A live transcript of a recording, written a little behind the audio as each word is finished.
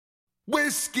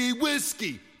Whiskey,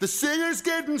 whiskey, the singer's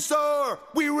getting sore.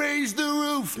 We raise the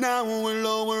roof, now we're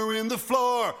lowering the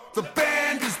floor. The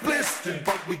band is blistered,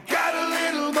 but we got a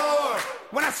little more.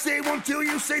 When I say 1, 2,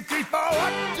 you say 3, 4.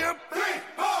 1, 2, 3,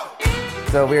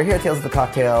 4. So we're here at Tales of the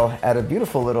Cocktail at a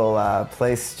beautiful little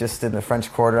place just in the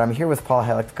French Quarter. I'm here with Paul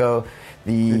Hletko,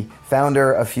 the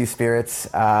founder of Few Spirits.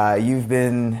 You've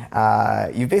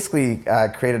basically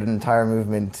created an entire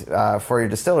movement for your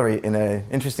distillery in an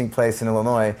interesting place in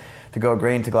Illinois to go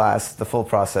grain to glass, the full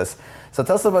process. So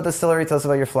tell us about the distillery, tell us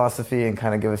about your philosophy, and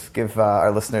kind of give our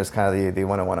listeners kind of the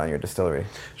 101 on your distillery.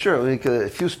 Sure.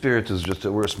 Few Spirits is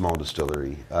we're a small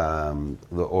distillery. The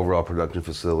overall production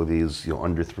facility is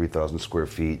under 3,000 square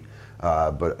feet.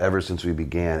 But ever since we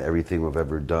began, everything we've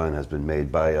ever done has been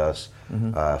made by us,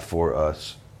 for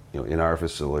us. In our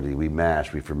facility, we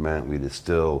mash, we ferment, we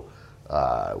distill,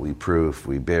 we proof,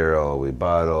 we barrel, we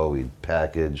bottle, we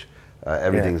package.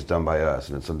 Everything's done by us,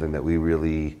 and it's something that we're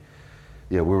really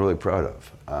proud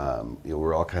of.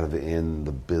 We're all kind of in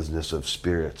the business of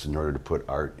spirits in order to put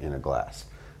art in a glass,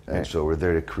 and so we're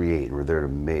there to create, and we're there to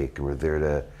make, and we're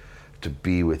there to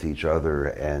be with each other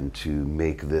and to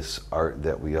make this art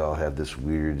that we all have this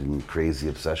weird and crazy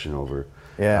obsession over,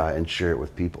 and share it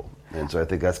with people. And so I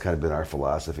think that's kind of been our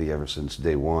philosophy ever since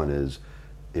day one: is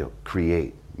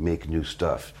create, make new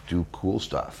stuff, do cool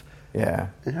stuff, and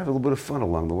have a little bit of fun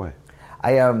along the way.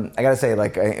 I gotta say,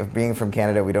 being from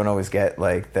Canada, we don't always get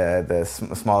the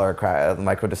smaller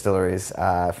micro distilleries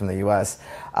from the U.S.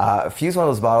 Few's one of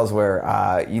those bottles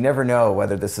where you never know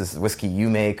whether this is whiskey you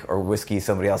make or whiskey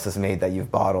somebody else has made that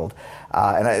you've bottled.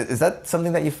 Is that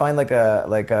something that you find like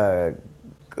a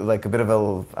bit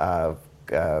of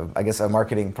I guess a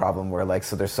marketing problem where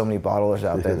so there's so many bottlers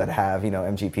out there that have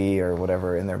MGP or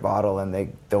whatever in their bottle and they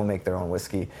don't make their own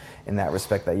whiskey in that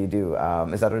respect that you do.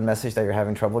 Is that a message that you're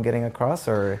having trouble getting across,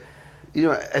 or?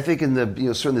 I think in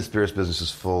the certainly the spirits business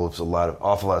is full of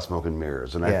awful lot of smoke and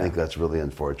mirrors, and I think that's really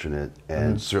unfortunate,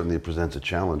 and certainly it presents a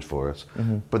challenge for us.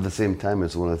 But at the same time,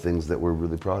 it's one of the things that we're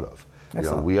really proud of.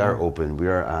 We are open, we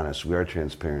are honest, we are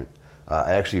transparent.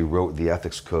 I actually wrote the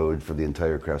ethics code for the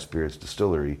entire craft spirits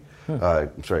distillery.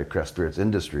 Craft spirits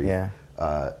industry,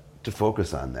 to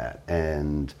focus on that.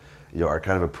 And our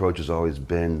kind of approach has always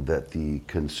been that the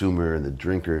consumer and the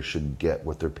drinker should get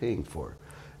what they're paying for.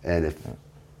 And if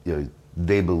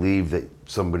they believe that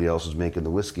somebody else is making the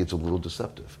whiskey, it's a little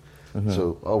deceptive.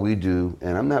 So all we do,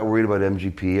 and I'm not worried about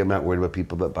MGP, I'm not worried about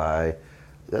people that buy.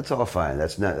 That's all fine.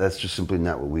 That's just simply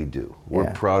not what we do.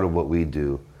 We're proud of what we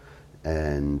do,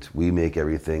 and we make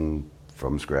everything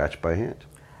from scratch by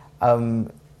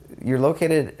hand. You're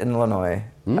located in Illinois,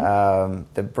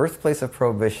 the birthplace of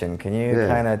prohibition. Can you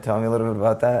kind of tell me a little bit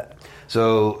about that?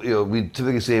 So, we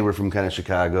typically say we're from kind of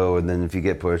Chicago, and then if you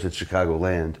get pushed, it's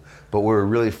Chicagoland. But where we're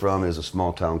really from is a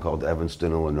small town called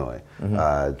Evanston, Illinois.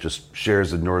 Just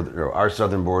shares our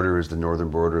southern border is the northern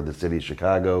border of the city of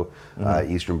Chicago.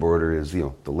 Eastern border is,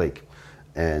 the lake.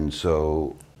 And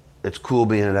so it's cool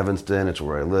being in Evanston. It's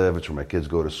where I live. It's where my kids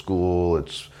go to school.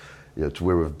 It's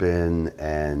where we've been,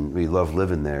 and we love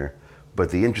living there. But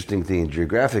the interesting thing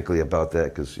geographically about that,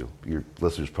 because your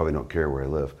listeners probably don't care where I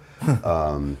live,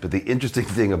 but the interesting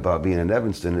thing about being in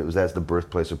Evanston, that's the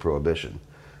birthplace of prohibition.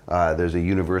 There's a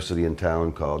university in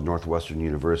town called Northwestern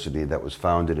University that was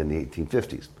founded in the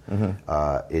 1850s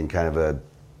in kind of a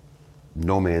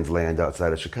no man's land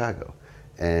outside of Chicago.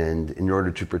 And in order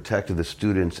to protect the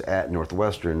students at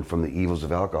Northwestern from the evils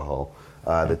of alcohol,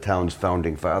 the town's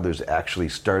founding fathers actually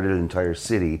started an entire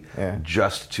city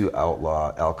just to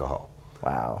outlaw alcohol.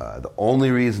 Wow. The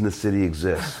only reason the city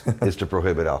exists is to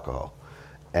prohibit alcohol.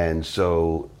 And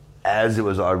so, as it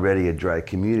was already a dry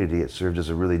community, it served as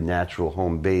a really natural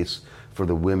home base for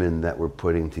the women that were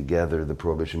putting together the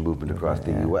prohibition movement across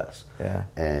the U.S.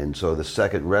 And so the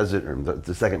second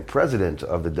president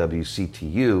of the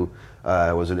WCTU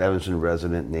was an Evanston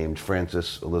resident named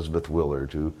Frances Elizabeth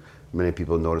Willard, who many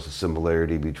people notice a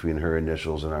similarity between her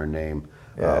initials and our name,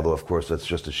 although of course that's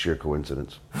just a sheer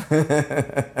coincidence.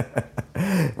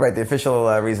 Right, the official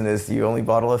reason is you only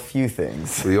bottle a few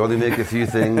things. We only make a few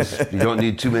things. You don't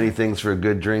need too many things for a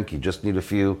good drink, you just need a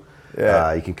few.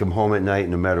 You can come home at night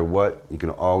no matter what. You can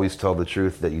always tell the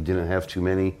truth that you didn't have too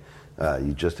many,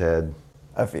 you just had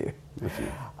a few.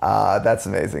 That's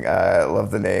amazing. I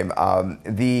love the name.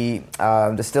 The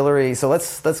distillery. So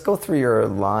let's go through your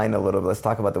line a little bit. Let's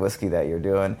talk about the whiskey that you're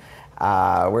doing.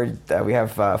 We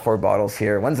have 4 bottles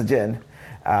here. One's a gin.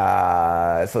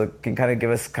 So it can kind of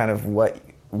give us kind of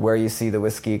where you see the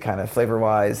whiskey kind of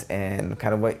flavor-wise and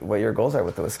kind of what your goals are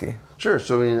with the whiskey. Sure.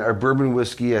 So our bourbon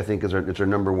whiskey, I think, it's our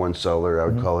number one seller. I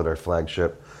would call it our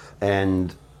flagship.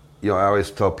 And I always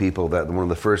tell people that one of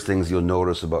the first things you'll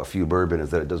notice about Few Bourbon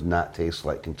is that it does not taste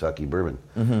like Kentucky bourbon.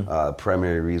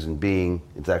 Primary reason being,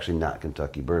 it's actually not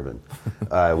Kentucky bourbon.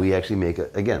 We actually make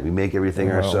it, again, we make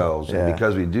everything ourselves. Yeah. And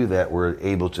because we do that, we're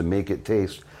able to make it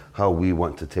taste how we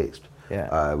want to taste.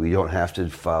 Yeah. We don't have to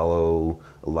follow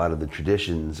a lot of the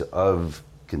traditions of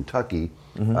Kentucky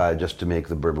just to make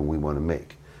the bourbon we want to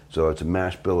make. So it's a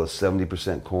mash bill of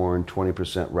 70% corn,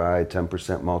 20% rye,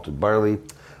 10% malted barley.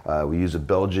 We use a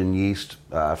Belgian yeast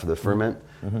for the ferment,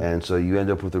 and so you end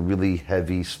up with a really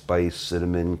heavy spice,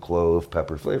 cinnamon, clove,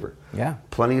 pepper flavor. Yeah.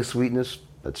 Plenty of sweetness.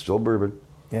 That's still bourbon.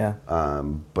 Yeah.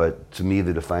 But to me,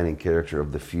 the defining character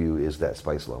of the Few is that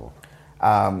spice level.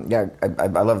 I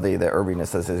love the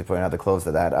herbiness, as you pointed out, the cloves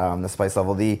to that, the spice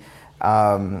level.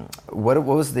 What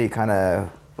was the kind of,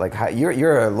 like, how,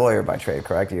 you're a lawyer by trade,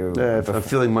 correct? I'm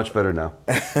feeling much better now.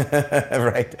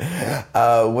 Right.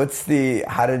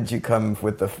 How did you come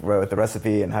with the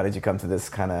recipe, and how did you come to this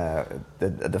kind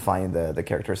of defining the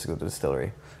characteristics of the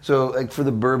distillery? So, like, for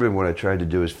the bourbon, what I tried to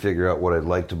do is figure out what I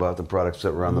liked about the products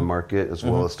that were on the market, as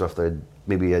well as stuff that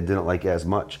maybe I didn't like as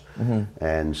much.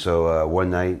 And so one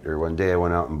day I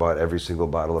went out and bought every single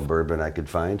bottle of bourbon I could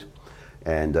find.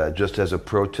 And just as a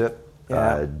pro tip,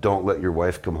 don't let your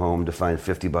wife come home to find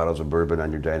 50 bottles of bourbon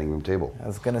on your dining room table. I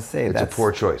was going to say, it's that's a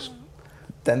poor choice.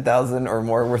 10,000 or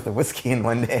more worth of whiskey in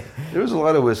one day. There was a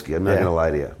lot of whiskey, I'm not going to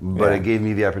lie to you. But it gave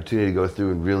me the opportunity to go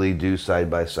through and really do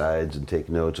side-by-sides and take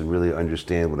notes and really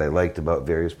understand what I liked about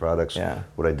various products,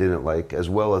 what I didn't like, as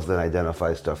well as then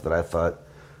identify stuff that I thought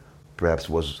perhaps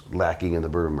was lacking in the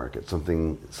bourbon market,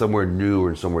 somewhere new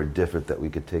or somewhere different that we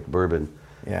could take bourbon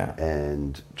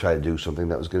and try to do something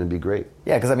that was going to be great.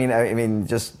 Yeah, because I mean,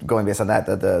 just going based on that,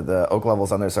 the oak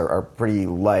levels on this are pretty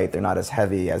light. They're not as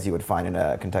heavy as you would find in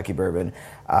a Kentucky bourbon.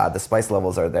 The spice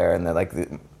levels are there, and a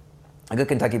good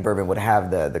Kentucky bourbon would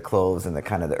have the cloves and the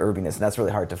kind of the herbiness, and that's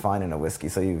really hard to find in a whiskey.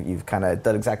 So you've kind of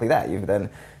done exactly that. You've then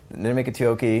didn't make it too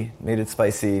oaky, made it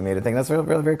spicy, made it thing. That's really,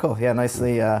 really very cool. Yeah,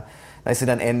 nicely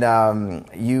done. And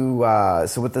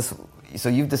so with this. So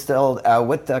you've distilled,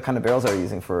 what kind of barrels are you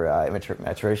using for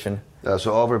maturation?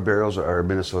 So all of our barrels are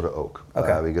Minnesota oak.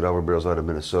 Okay. We get all of our barrels out of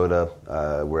Minnesota,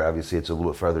 where obviously it's a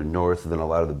little bit farther north than a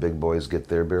lot of the big boys get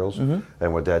their barrels.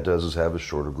 And what that does is have a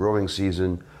shorter growing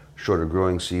season. Shorter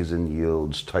growing season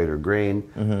yields tighter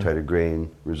grain. Tighter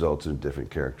grain results in a different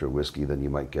character of whiskey than you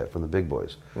might get from the big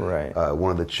boys. Right.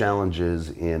 One of the challenges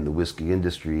in the whiskey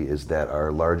industry is that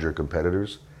our larger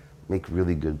competitors make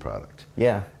really good product.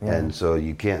 Yeah. And so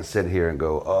you can't sit here and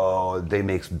go, oh, they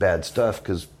make bad stuff,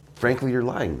 because frankly, you're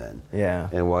lying then. Yeah.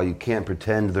 And while you can't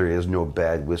pretend there is no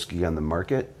bad whiskey on the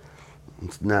market,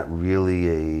 it's not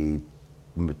really a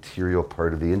material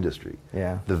part of the industry.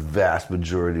 Yeah. The vast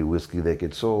majority of whiskey that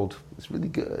gets sold is really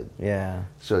good. Yeah.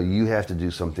 So you have to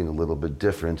do something a little bit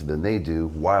different than they do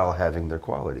while having their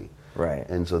quality. Right.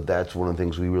 And so that's one of the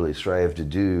things we really strive to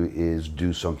do, is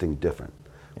do something different.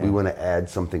 Yeah. We want to add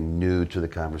something new to the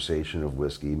conversation of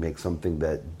whiskey, make something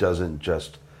that doesn't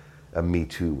just a Me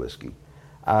Too whiskey.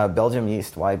 Belgium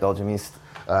yeast. Why Belgium yeast?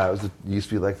 It used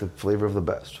to be like the flavor of the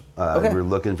best. Okay. We were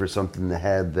looking for something that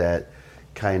had that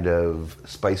kind of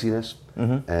spiciness,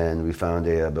 and we found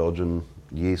a Belgian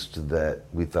yeast that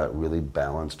we thought really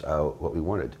balanced out what we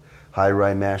wanted. High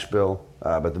rye mash bill,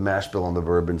 but the mash bill on the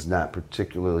bourbon's not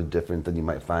particularly different than you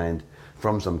might find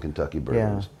from some Kentucky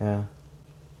bourbons. Yeah.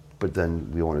 But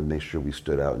then we wanted to make sure we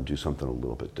stood out and do something a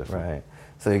little bit different. Right.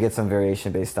 So you get some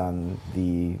variation based on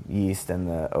the yeast and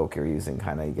the oak you're using,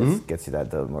 kind of gets you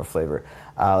the more flavor.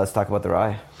 Let's talk about the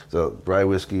rye. So rye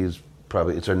whiskey is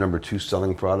it's our number 2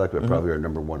 selling product, but probably our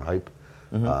number 1 hype.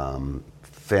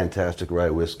 Fantastic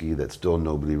rye whiskey that still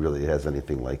nobody really has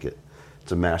anything like it.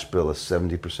 It's a mash bill of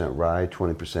 70% rye,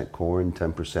 20% corn,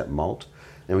 10% malt,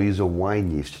 and we use a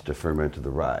wine yeast to ferment the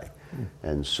rye.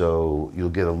 And so you'll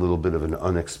get a little bit of an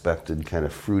unexpected kind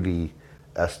of fruity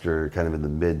ester kind of in the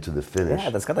mid to the finish. Yeah,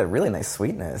 that's got that really nice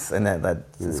sweetness, and that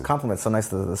complements so nice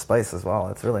to the spice as well.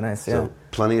 It's really nice, So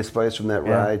plenty of spice from that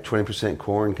rye, 20%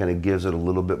 corn kind of gives it a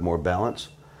little bit more balance.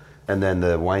 And then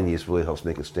the wine yeast really helps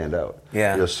make it stand out.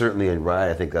 Yeah. Certainly in rye,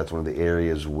 I think that's one of the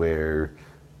areas where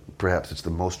perhaps it's the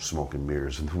most smoke and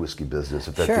mirrors in the whiskey business,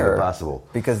 if that's even possible.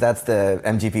 Because that's the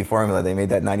MGP formula. They made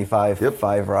that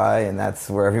 95.5 rye, and that's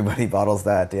where everybody bottles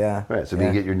that. Yeah. Right. So if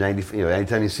you get your 90,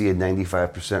 anytime you see a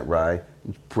 95% rye,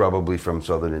 it's probably from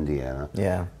Southern Indiana.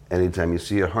 Yeah. Anytime you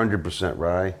see 100%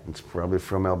 rye, it's probably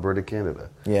from Alberta, Canada.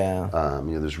 Yeah.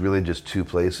 There's really just 2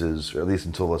 places, or at least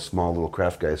until a small little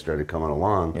craft guys started coming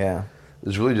along. Yeah.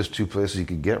 There's really just 2 places you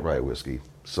could get rye whiskey: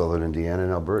 Southern Indiana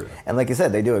and Alberta. And like you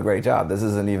said, they do a great job. This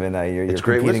isn't even you're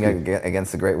competing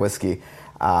against a great whiskey.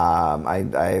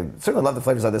 I certainly love the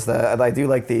flavors of this. I do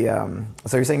like the.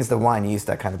 So you're saying it's the wine yeast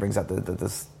that kind of brings out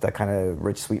that kind of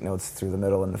rich sweet notes through the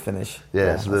middle and the finish.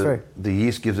 Yeah, so the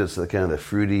yeast gives it kind of the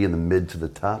fruity in the mid to the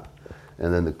top,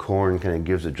 and then the corn kind of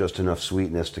gives it just enough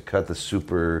sweetness to cut the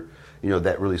super,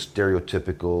 that really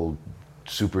stereotypical,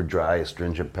 super dry,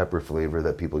 astringent pepper flavor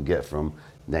that people get from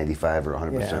 95 or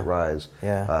 100% ryes.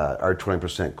 Yeah. Our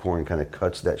 20% corn kind of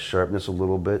cuts that sharpness a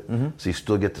little bit, so you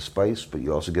still get the spice, but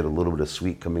you also get a little bit of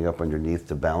sweet coming up underneath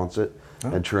to balance it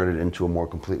and turn it into a more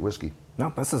complete whiskey.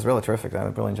 No, this is really terrific.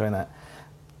 I'm really enjoying that.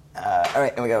 All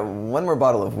right, and we got one more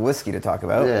bottle of whiskey to talk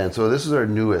about. Yeah, and so this is our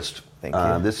newest. Thank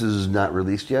you. This is not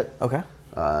released yet. Okay.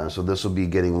 So this will be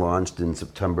getting launched in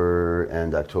September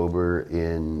and October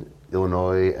in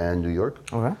Illinois and New York.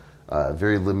 Okay.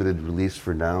 Very limited release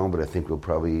for now, but I think we're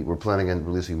planning on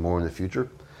releasing more in the future.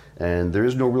 And there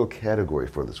is no real category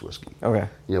for this whiskey. Okay.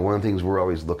 One of the things we're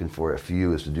always looking for at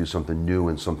Few is to do something new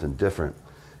and something different.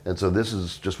 And so this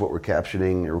is just what we're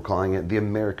captioning, or we're calling it the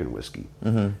American whiskey.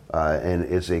 And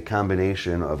it's a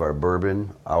combination of our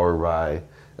bourbon, our rye,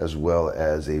 as well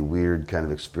as a weird kind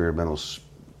of experimental,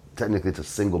 technically it's a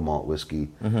single malt whiskey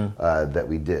that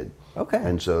we did. Okay.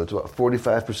 And so it's about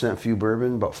 45% Few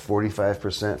bourbon, about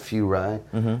 45% Few rye,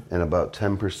 and about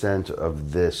 10%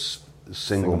 of this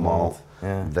single malt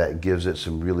that gives it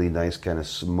some really nice kind of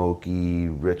smoky,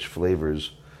 rich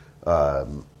flavors.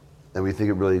 And we think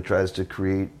it really tries to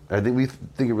create, we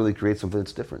think it really creates something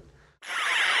that's different.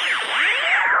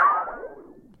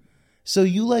 So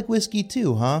you like whiskey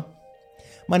too, huh?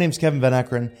 My name's Kevin Van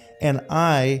Ekeren, and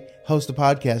I host a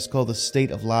podcast called The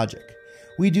State of Logic.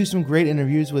 We do some great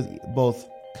interviews with both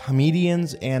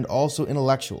comedians and also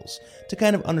intellectuals to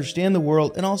kind of understand the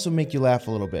world and also make you laugh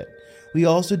a little bit. We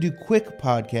also do quick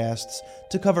podcasts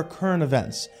to cover current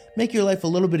events, make your life a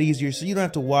little bit easier so you don't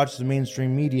have to watch the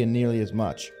mainstream media nearly as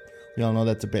much. We all know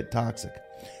that's a bit toxic.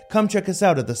 Come check us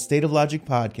out at the State of Logic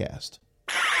podcast.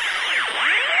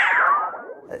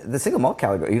 The single malt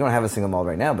category, you don't have a single malt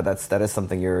right now, but that is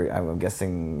something I'm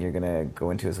guessing you're going to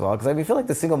go into as well. Because I feel like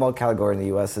the single malt category in the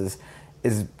U.S. is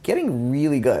getting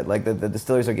really good. Like the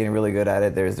distilleries are getting really good at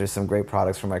it. There's some great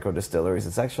products from micro distilleries.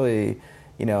 It's actually,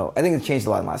 I think it's changed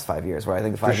a lot in the last 5 years. Where I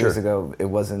think 5 years ago it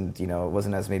wasn't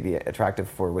as maybe attractive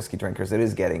for whiskey drinkers. It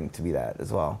is getting to be that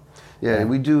as well. Yeah, and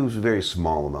we do very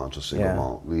small amounts of single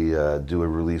malt. We do a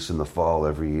release in the fall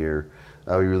every year.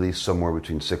 We release somewhere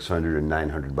between 600 and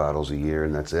 900 bottles a year,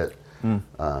 and that's it.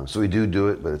 So we do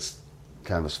it, but it's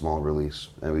kind of a small release,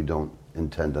 and we don't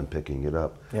intend on picking it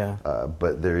up. Yeah.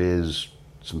 But there is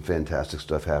some fantastic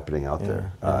stuff happening out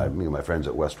there. My friends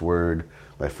at Westward,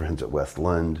 my friends at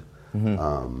Westland,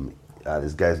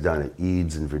 these guys down at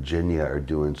Eads in Virginia are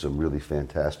doing some really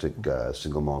fantastic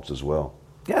single malts as well.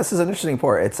 Yeah, this is an interesting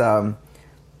pour. It's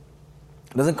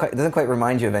doesn't quite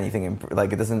remind you of anything.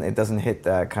 Like it doesn't hit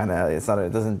that kind of. It's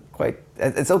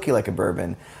oaky like a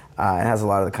bourbon. It has a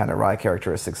lot of the kind of rye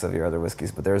characteristics of your other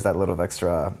whiskeys, but there's that little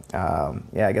extra.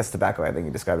 I guess tobacco. I think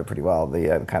you described it pretty well.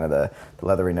 The kind of the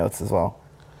leathery notes as well.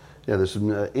 Yeah, there's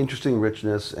some interesting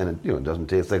richness, and it doesn't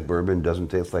taste like bourbon, doesn't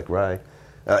taste like rye.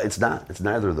 It's not. It's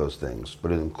neither of those things,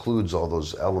 but it includes all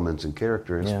those elements and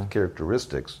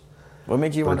characteristics. What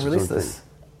made you want to release this?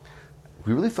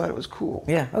 We really thought it was cool.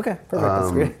 Yeah, okay, perfect. That's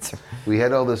a great answer. We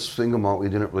had all this single malt we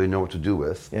didn't really know what to do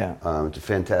with. Yeah. It's a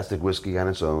fantastic whiskey on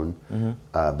its own,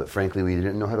 but frankly, we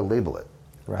didn't know how to label it.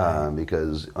 Right.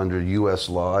 Because under U.S.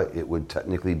 law, it would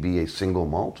technically be a single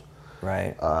malt.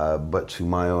 Right. But to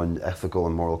my own ethical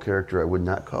and moral character, I would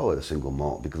not call it a single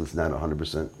malt because it's not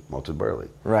 100% malted barley.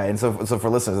 Right, and so for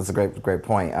listeners, that's a great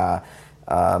point.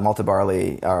 Malted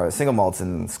barley, or single malts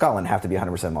in Scotland have to be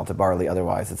 100% malted barley,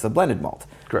 otherwise it's a blended malt.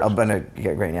 Correct. A blended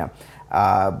grain, yeah.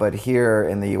 But here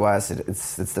in the U.S.,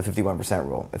 it's the 51%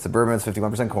 rule. It's a bourbon, it's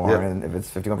 51% corn, and if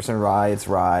it's 51% rye, it's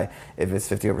rye. If it's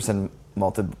 51%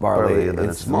 malted barley,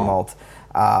 it's malt.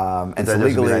 And so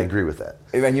legally, I agree with that.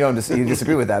 And you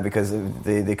disagree with that because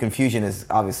the confusion is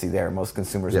obviously there. Most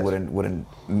consumers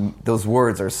wouldn't. Those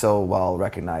words are so well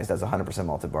recognized as 100%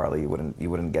 malted barley. You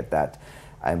wouldn't get that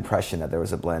impression that there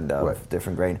was a blend of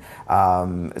different grain.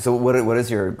 So what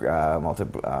is your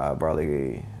malted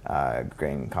barley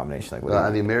grain combination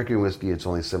like? The American whiskey, it's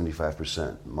only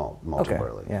 75% malted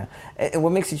barley. Yeah. And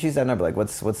what makes you choose that number? Like,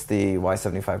 what's the why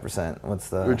 75%? What's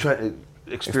the? We're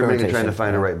experimenting and trying to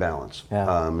find a right balance.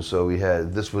 Yeah. So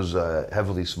this was a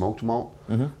heavily smoked malt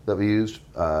that we used.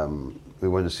 We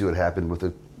wanted to see what happened with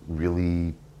a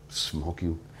really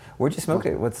smoky. Where'd you smoke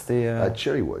it? What's the?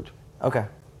 Cherry wood. Okay.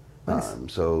 Nice.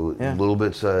 So a little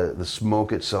bit, the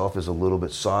smoke itself is a little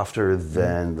bit softer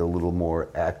than the little more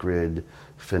acrid,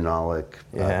 phenolic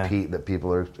peat that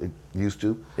people are used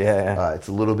to. It's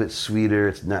a little bit sweeter.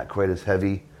 It's not quite as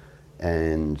heavy.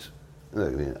 And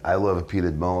I love a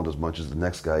peated malt as much as the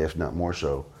next guy, if not more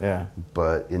so. Yeah.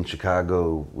 But in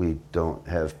Chicago, we don't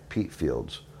have peat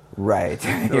fields. Right.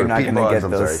 You're not going to get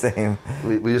those same.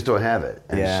 We just don't have it.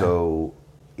 And so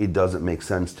it doesn't make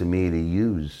sense to me to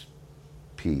use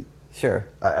peat. Sure.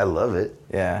 I love it.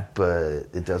 Yeah. But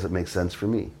it doesn't make sense for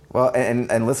me. Well,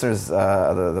 and listeners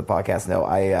of the podcast know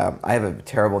I have a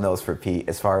terrible nose for peat.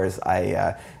 As far as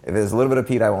if there's a little bit of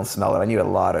peat, I won't smell it. I need a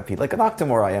lot of peat. Like an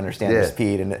Octomore, I understand there's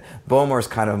peat, and Bowmore's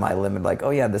kind of my limit. Like, oh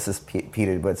yeah, this is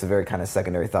peated, but it's a very kind of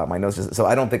secondary thought. My nose so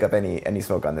I don't pick up any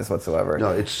smoke on this whatsoever.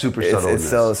 No, it's super subtle. It's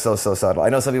so subtle. I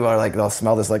know some people are like they'll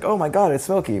smell this like, oh my god, it's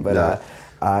smoky, but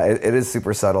it is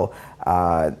super subtle.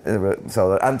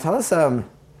 So tell us.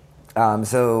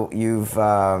 So you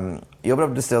opened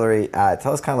up a distillery.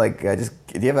 Tell us kind of like,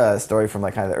 do you have a story from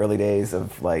like kind of the early days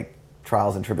of like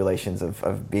trials and tribulations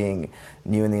of being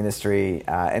new in the industry,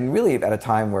 and really at a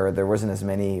time where there wasn't as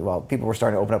many, people were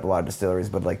starting to open up a lot of distilleries,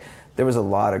 but like there was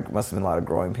must have been a lot of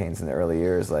growing pains in the early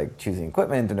years, like choosing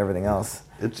equipment and everything else.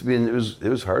 It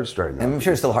was hard starting out. And I'm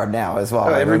sure it's still hard now as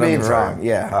well. It remains hard.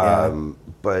 Yeah.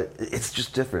 But it's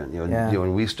just different.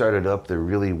 When we started up, there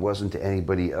really wasn't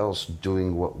anybody else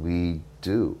doing what we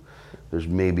do. There's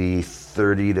maybe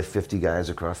 30 to 50 guys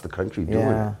across the country doing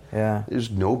it. Yeah. There's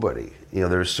nobody.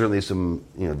 There's certainly some,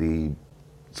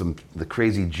 the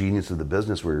crazy genius of the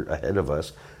business were ahead of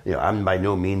us. I'm by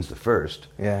no means the first.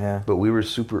 Yeah. But we were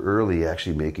super early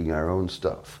actually making our own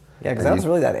stuff. Yeah, because that was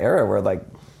really that era where like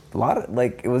a lot of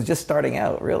it was just starting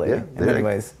out really in many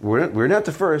ways. We're not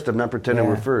the first. I'm not pretending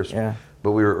we're first. Yeah.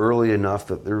 But we were early enough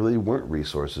that there really weren't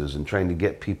resources, and trying to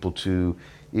get people to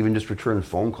even just return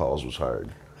phone calls was hard.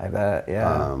 I bet,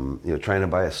 yeah. Trying to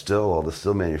buy a still, all the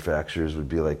still manufacturers would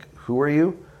be like, "Who are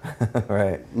you?"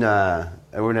 Right. Nah,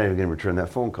 we're not even going to return that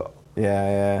phone call.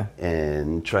 Yeah.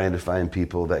 And trying to find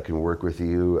people that can work with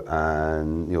you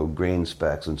on, grain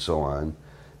specs and so on.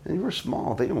 And we were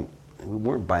small. We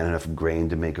weren't buying enough grain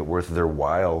to make it worth their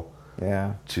while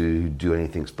to do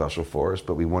anything special for us,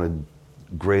 but we wanted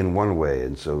grain one way,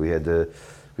 and so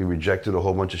we rejected a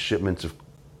whole bunch of shipments of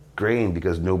grain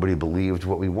because nobody believed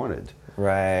what we wanted.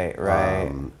 Right.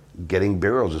 Getting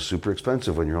barrels is super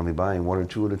expensive when you're only buying one or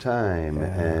two at a time.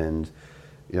 And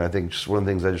I think just one of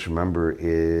the things I just remember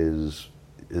is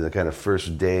the kind of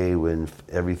first day when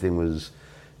everything was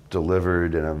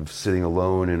delivered, and I'm sitting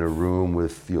alone in a room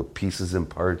with pieces and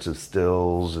parts of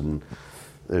stills, and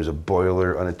there's a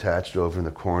boiler unattached over in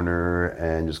the corner,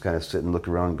 and just kind of sit and look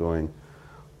around going,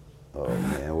 oh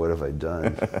man, what have I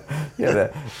done?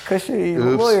 The cushy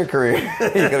lawyer career.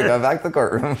 You're gonna go back to the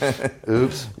courtroom.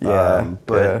 Oops.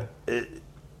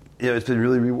 It's been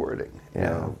really rewarding.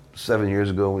 7 years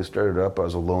ago when we started up, I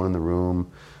was alone in the room,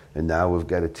 and now we've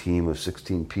got a team of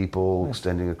 16 people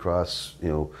extending across,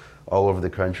 all over the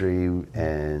country,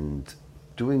 and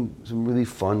doing some really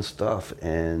fun stuff,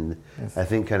 and I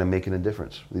think kind of making a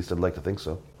difference. At least I'd like to think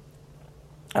so.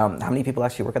 How many people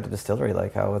actually work at the distillery?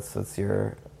 Like, what's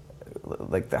your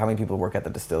how many people work at the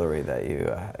distillery that you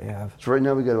have? So right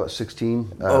now we got about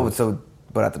 16.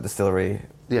 But at the distillery?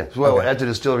 Yeah. Well, at the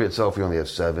distillery itself, we only have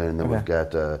 7. And then we've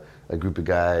got a group of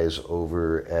guys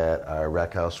over at our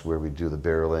rack house where we do the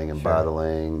barreling and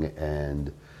bottling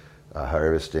and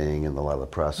harvesting and a lot of the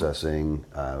processing.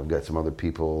 We've got some other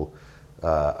people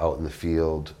out in the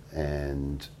field,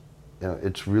 and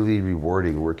it's really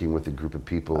rewarding working with a group of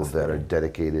people that are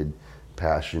dedicated,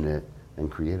 passionate,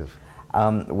 and creative.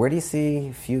 Where do you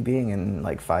see Few being in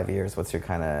like 5 years? What's your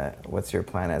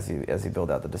plan as you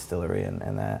build out the distillery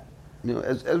and that?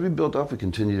 As we build up, we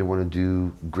continue to want to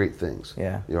do great things.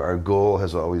 Yeah. Our goal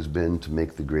has always been to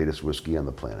make the greatest whiskey on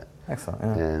the planet. Excellent.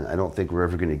 Yeah. And I don't think we're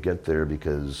ever going to get there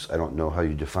because I don't know how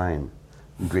you define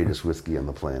the greatest whiskey on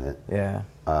the planet. Yeah.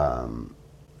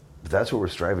 But that's what we're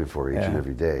striving for each and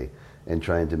every day, and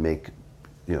trying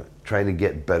to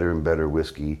get better and better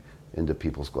whiskey into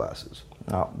people's glasses.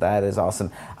 Oh, that is awesome.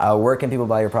 Where can people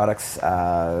buy your products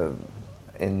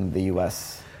in the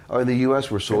U.S.? In the U.S.,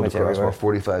 we're sold across about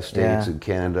 45 states. Yeah. In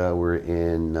Canada, we're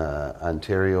in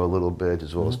Ontario a little bit,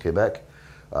 as well as Quebec.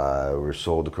 We're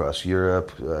sold across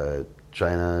Europe,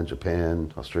 China,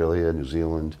 Japan, Australia, New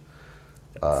Zealand,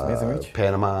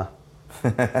 Panama.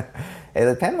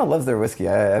 Hey, Panama loves their whiskey.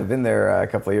 I've been there a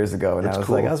couple of years ago, and I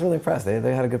was really impressed. They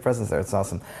had a good presence there. It's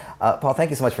awesome. Paul, thank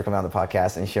you so much for coming on the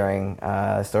podcast and sharing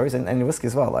stories and your whiskey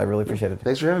as well. I really appreciate it.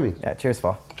 Thanks for having me. Yeah, cheers,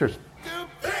 Paul. Cheers.